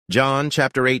John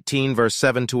chapter 18, verse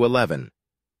 7 to 11.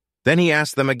 Then he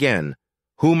asked them again,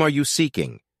 "Whom are you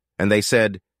seeking?" And they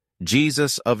said,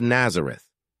 "Jesus of Nazareth."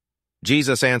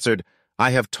 Jesus answered,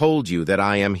 "I have told you that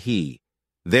I am he.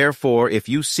 Therefore, if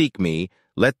you seek me,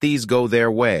 let these go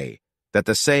their way, that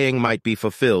the saying might be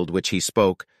fulfilled which he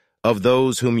spoke, 'Of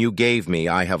those whom you gave me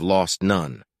I have lost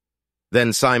none.'"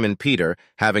 Then Simon Peter,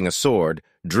 having a sword,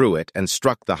 drew it and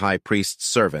struck the high priest's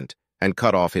servant, and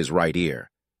cut off his right ear.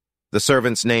 The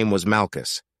servant's name was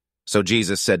Malchus. So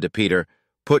Jesus said to Peter,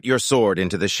 "Put your sword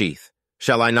into the sheath.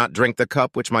 Shall I not drink the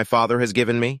cup which my Father has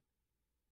given me?"